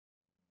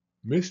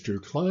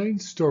Mr.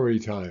 Klein's Story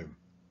Time.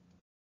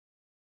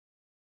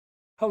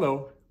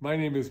 Hello, my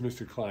name is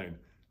Mr. Klein.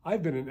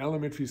 I've been an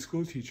elementary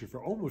school teacher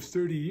for almost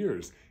 30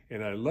 years,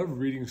 and I love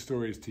reading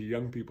stories to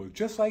young people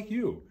just like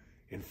you.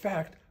 In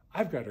fact,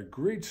 I've got a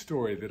great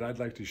story that I'd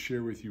like to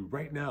share with you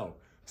right now.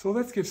 So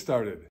let's get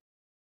started.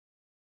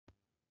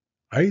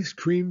 Ice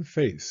Cream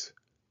Face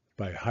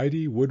by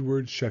Heidi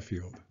Woodward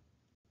Sheffield.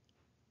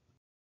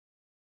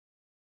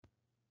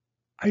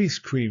 Ice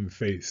Cream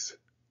Face.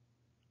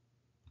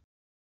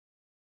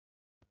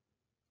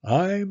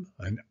 I'm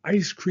an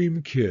ice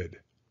cream kid.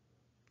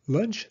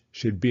 Lunch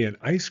should be an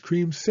ice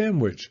cream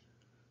sandwich.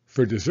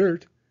 For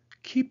dessert,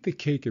 keep the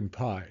cake and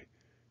pie.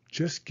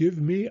 Just give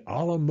me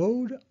a la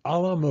mode, a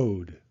la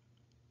mode.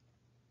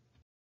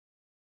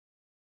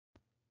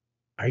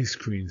 Ice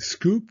cream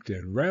scooped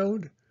and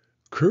round,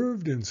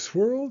 curved and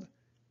swirled,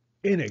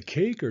 in a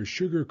cake or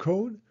sugar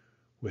cone,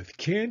 with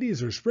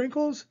candies or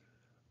sprinkles,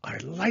 I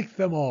like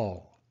them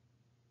all.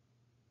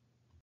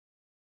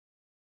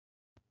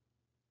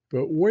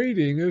 But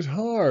waiting is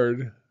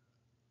hard,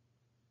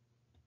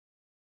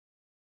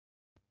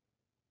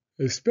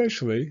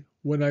 especially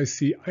when I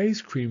see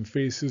ice cream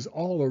faces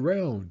all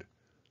around.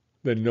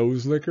 The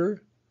nose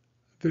licker,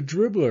 the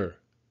dribbler,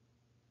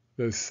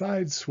 the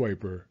side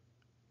swiper,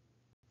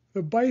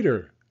 the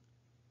biter,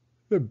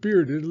 the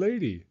bearded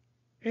lady,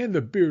 and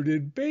the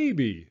bearded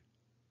baby.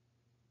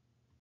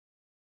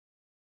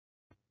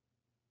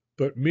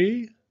 But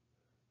me,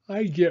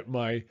 I get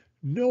my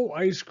no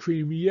ice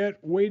cream yet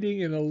waiting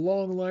in a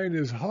long line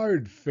is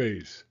hard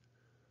face.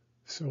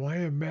 So I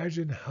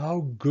imagine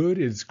how good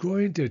it's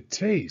going to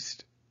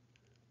taste.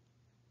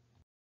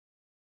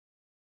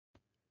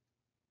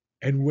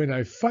 And when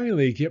I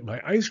finally get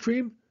my ice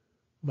cream,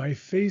 my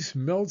face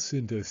melts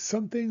into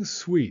something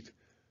sweet.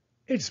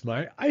 It's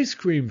my ice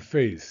cream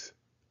face.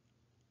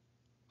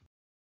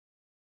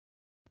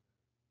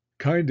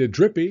 Kinda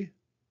drippy,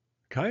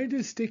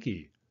 kinda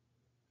sticky.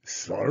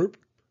 Slurp,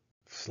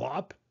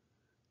 slop,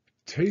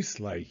 tastes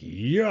like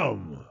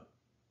yum.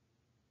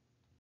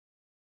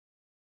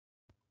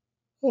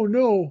 Oh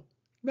no,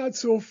 not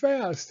so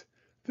fast.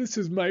 This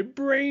is my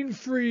brain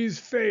freeze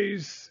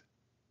face.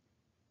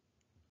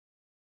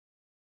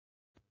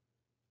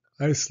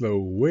 I slow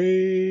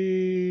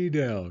way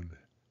down,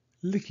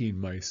 licking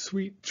my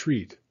sweet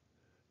treat.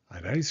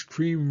 An ice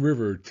cream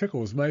river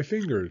tickles my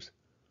fingers.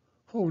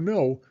 Oh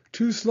no,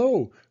 too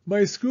slow.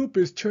 My scoop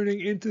is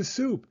turning into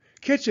soup.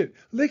 Catch it,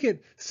 lick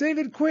it, save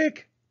it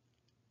quick.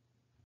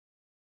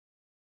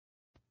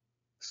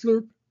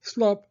 Slurp,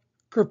 slop,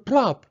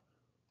 kerplop.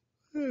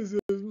 This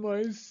is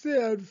my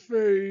sad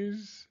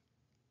face.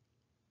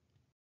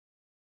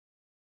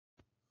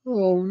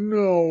 Oh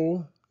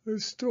no, the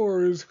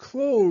store is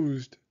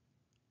closed.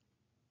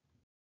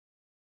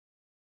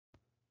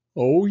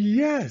 Oh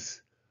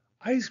yes,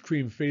 ice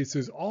cream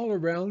faces all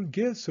around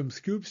give some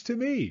scoops to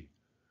me.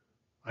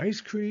 Ice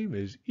cream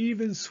is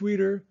even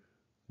sweeter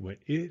when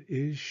it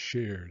is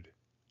shared.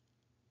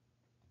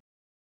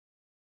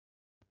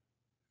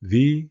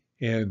 The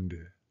end.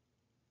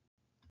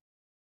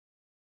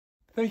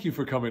 Thank you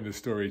for coming to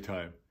Story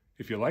Time.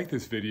 If you like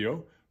this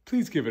video,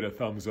 please give it a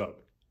thumbs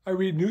up. I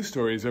read new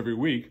stories every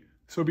week,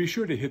 so be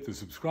sure to hit the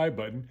subscribe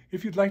button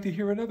if you'd like to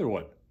hear another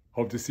one.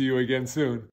 Hope to see you again soon.